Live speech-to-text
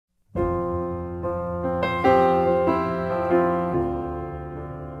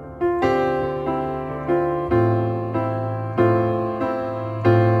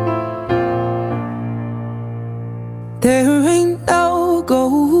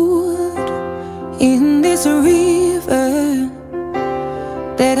is a river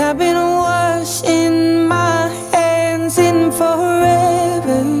that I've been washing my hands in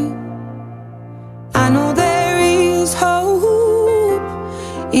forever. I know there is hope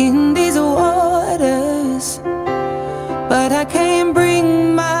in these waters, but I can't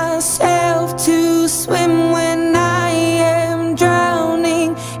bring myself to swim when I am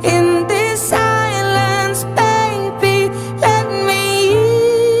drowning in this silence. Baby, let me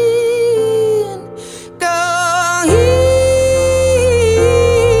in. Go easy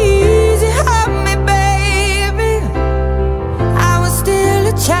on me, baby. I was still a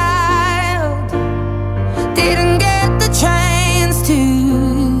child, didn't get the chance to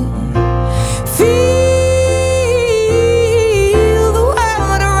feel the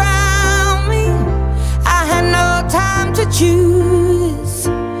world around me. I had no time to choose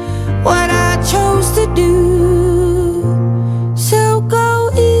what I chose to do. So go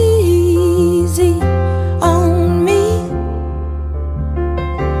easy on me.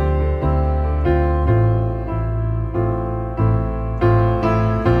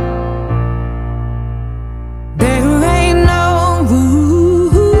 There ain't no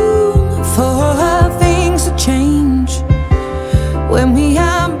room for things to change when we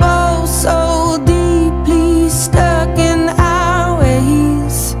are both so deeply stuck in our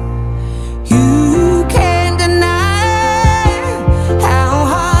ways. You can't deny how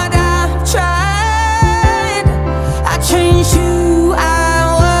hard I've tried. I changed who I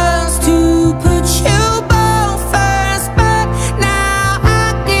was to put you both first, but now I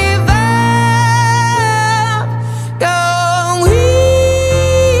give up. Go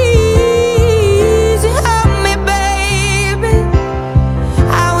easy on me, baby.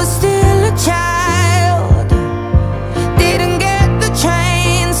 I was still a child, didn't get the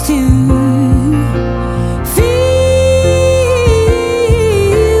chance to feel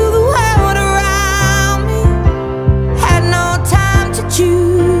the world around me. Had no time to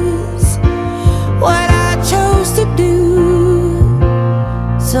choose what I chose to do.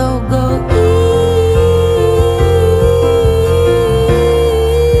 So go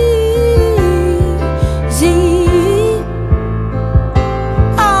easy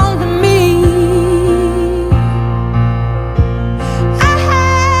on me. I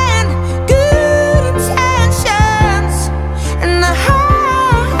had good intentions and the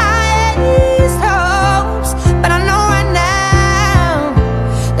highest hopes, but I know right now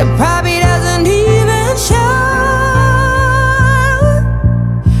that probably doesn't even show.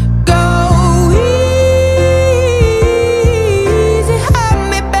 Go easy on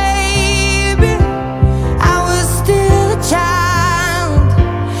me, baby. I was still a child,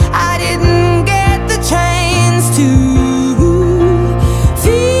 I didn't get the chance to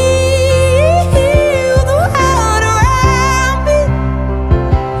feel the world around me.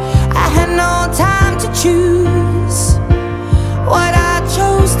 I had no time to choose what I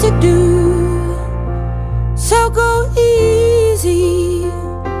chose to do. So go easy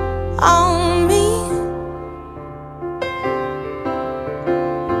on